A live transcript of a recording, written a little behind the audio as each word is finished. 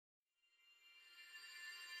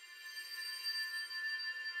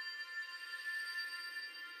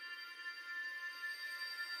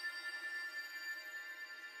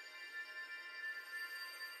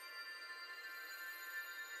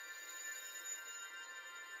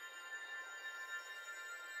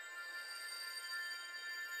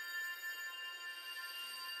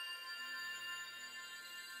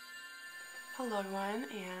Hello everyone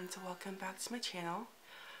and welcome back to my channel.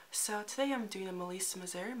 So today I'm doing a MALICE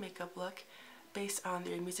MIZER Makeup look based on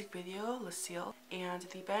their music video, ciel, and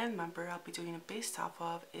the band member I'll be doing it based off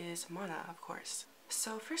of is Mana, of course.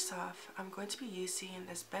 So first off, I'm going to be using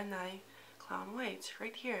this Ben Nye Clown White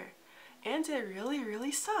right here. And it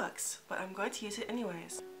really sucks, but I'm going to use it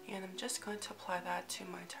anyways. And I'm just going to apply that to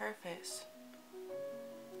my entire face.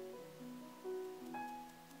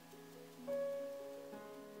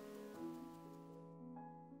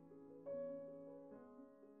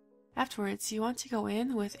 Afterwards, you want to go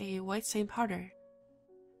in with a white stain powder.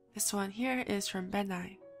 This one here is from Ben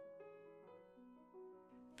Nye.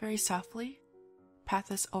 Very softly, pat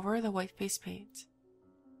this over the white face paint.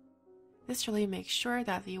 This really makes sure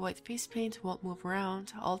that the white face paint won't move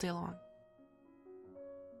around all day long.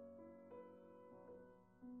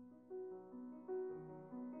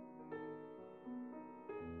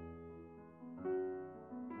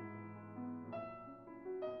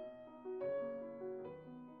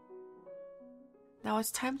 Now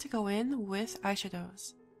it's time to go in with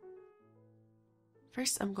eyeshadows.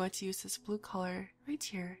 First I'm going to use this blue color right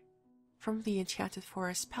here from the Enchanted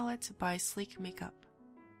Forest palette by Sleek Makeup.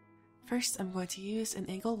 First I'm going to use an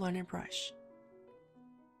angled liner brush.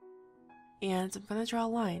 And I'm going to draw a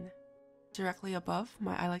line directly above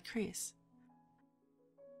my eyelid crease.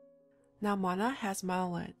 Now Mana has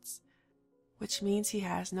monolids, which means he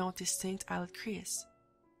has no distinct eyelid crease.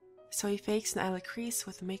 So he fakes an eyelid crease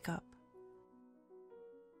with makeup.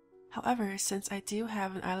 However, since I do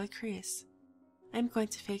have an eyelid crease, I'm going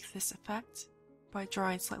to fake this effect by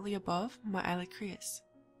drawing slightly above my eyelid crease.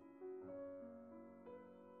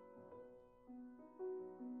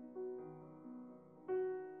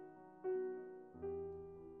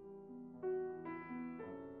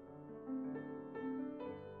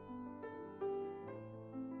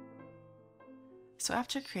 So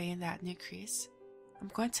after creating that new crease,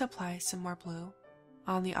 I'm going to apply some more blue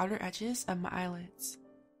on the outer edges of my eyelids.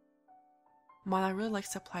 Mana really likes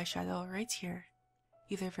to apply shadow right here,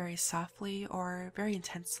 either very softly or very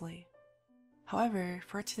intensely. However,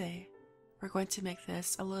 for today, we're going to make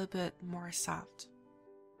this a little bit more soft.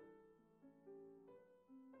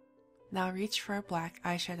 Now reach for a black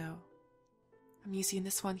eyeshadow. I'm using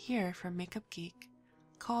this one here from Makeup Geek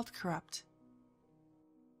called Corrupt.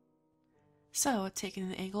 So, taking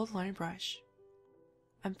an angled liner brush,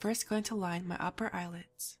 I'm first going to line my upper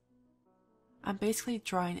eyelids. I'm basically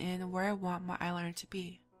drawing in where I want my eyeliner to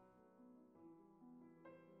be.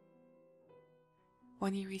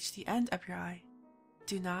 When you reach the end of your eye,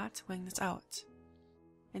 do not wing this out.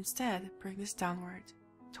 Instead, bring this downward,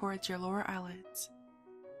 towards your lower eyelids.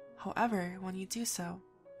 However, when you do so,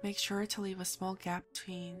 make sure to leave a small gap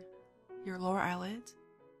between your lower eyelid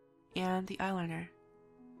and the eyeliner.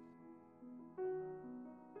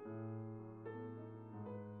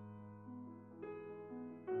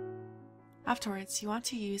 Afterwards, you want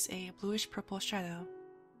to use a bluish-purple shadow.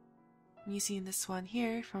 I'm using this one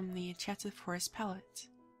here from the Enchanted Forest palette.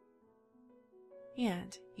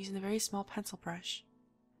 And, using a very small pencil brush,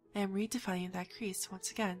 I am redefining that crease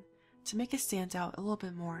once again to make it stand out a little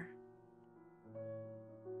bit more.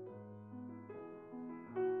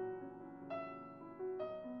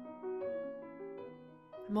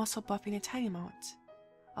 I'm also buffing a tiny amount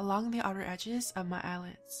along the outer edges of my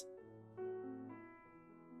eyelids.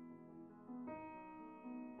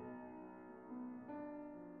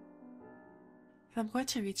 And I'm going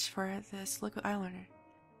to reach for this liquid eyeliner,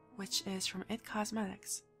 which is from IT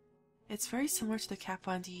Cosmetics. It's very similar to the Kat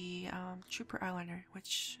Von D Trooper eyeliner,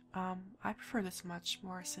 which I prefer this much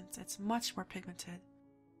more since it's much more pigmented.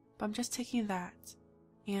 But I'm just taking that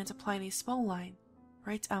and applying a small line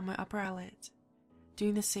right on my upper eyelid,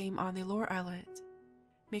 doing the same on the lower eyelid,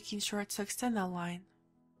 making sure to extend that line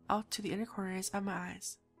out to the inner corners of my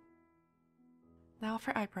eyes. Now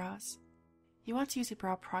for eyebrows. You want to use a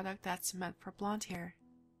brow product that's meant for blonde hair.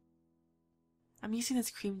 I'm using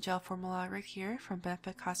this cream gel formula right here from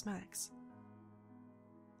Benefit Cosmetics.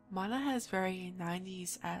 Mana has very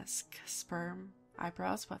 90s-esque sperm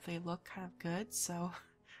eyebrows, but they look kind of good, so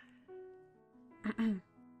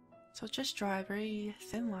so just draw a very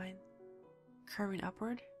thin line, curving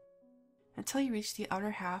upward, until you reach the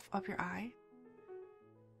outer half of your eye,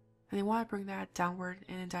 and you want to bring that downward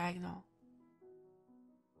in a diagonal.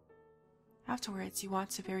 Afterwards, you want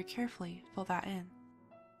to very carefully fill that in.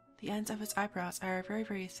 The ends of his eyebrows are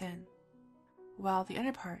very thin, while the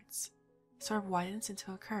inner parts sort of widens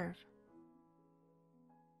into a curve.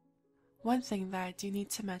 One thing that I do need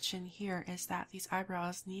to mention here is that these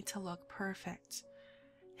eyebrows need to look perfect.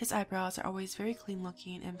 His eyebrows are always very clean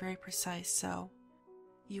looking and very precise, so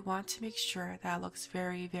you want to make sure that it looks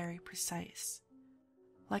very, very precise,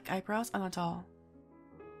 like eyebrows on a doll.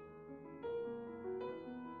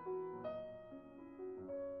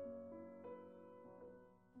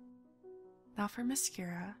 Now for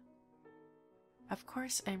mascara. Of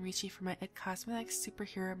course, I'm reaching for my IT Cosmetics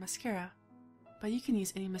Superhero Mascara, but you can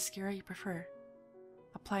use any mascara you prefer.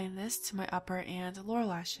 Applying this to my upper and lower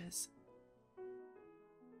lashes.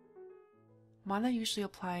 Mana usually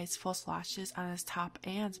applies false lashes on his top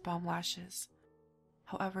and bottom lashes.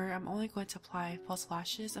 However, I'm only going to apply false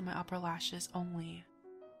lashes on my upper lashes only.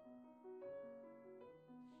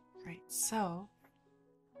 Great, so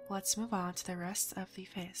let's move on to the rest of the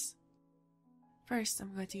face. First,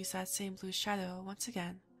 I'm going to use that same blue shadow once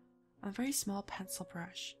again on a very small pencil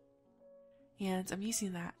brush. And I'm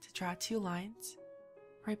using that to draw 2 lines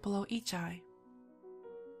right below each eye.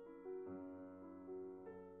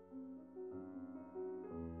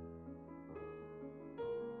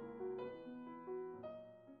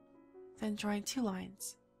 Then drawing 2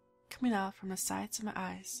 lines coming out from the sides of my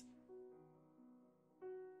eyes.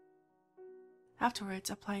 Afterwards,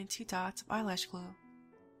 applying 2 dots of eyelash glue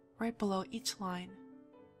right below each line,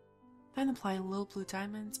 then applying little blue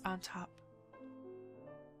diamonds on top.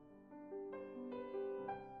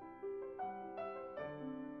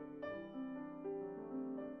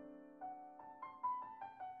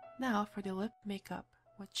 Now for the lip makeup,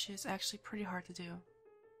 which is actually pretty hard to do.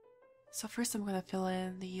 So first I'm going to fill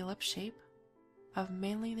in the lip shape of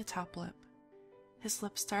mainly the top lip. His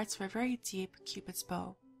lip starts with a very deep cupid's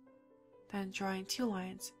bow, then drawing 2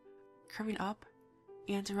 lines, curving up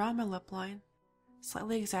and around my lip line,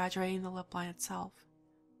 slightly exaggerating the lip line itself.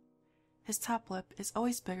 His top lip is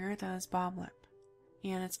always bigger than his bottom lip,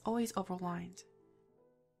 and it's always overlined.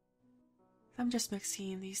 I'm just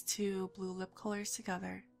mixing these 2 blue lip colors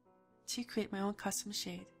together to create my own custom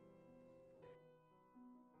shade,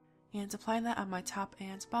 and applying that on my top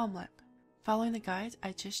and bottom lip, following the guide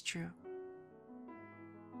I just drew.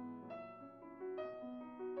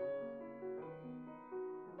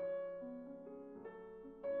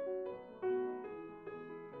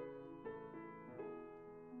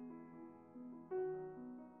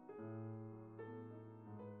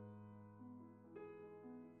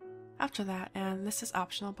 After that, and this is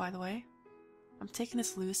optional by the way, I'm taking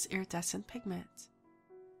this loose iridescent pigment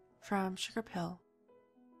from Sugar Pill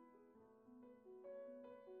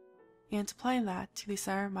and applying that to the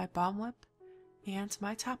center of my bottom lip and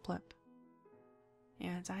my top lip.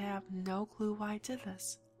 And I have no clue why I did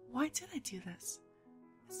this. Why did I do this?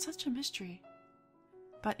 It's such a mystery.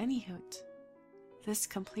 But anywho, this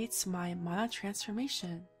completes my Mana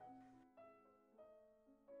transformation.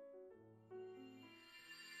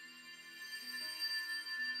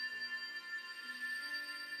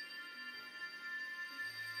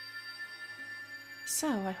 So,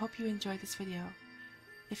 I hope you enjoyed this video.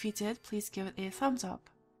 If you did, please give it a thumbs up,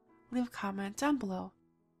 leave a comment down below,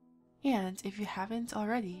 and if you haven't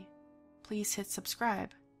already, please hit subscribe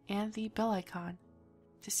and the bell icon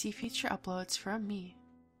to see future uploads from me.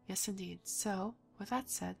 Yes indeed. So, with that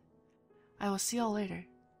said, I will see you all later.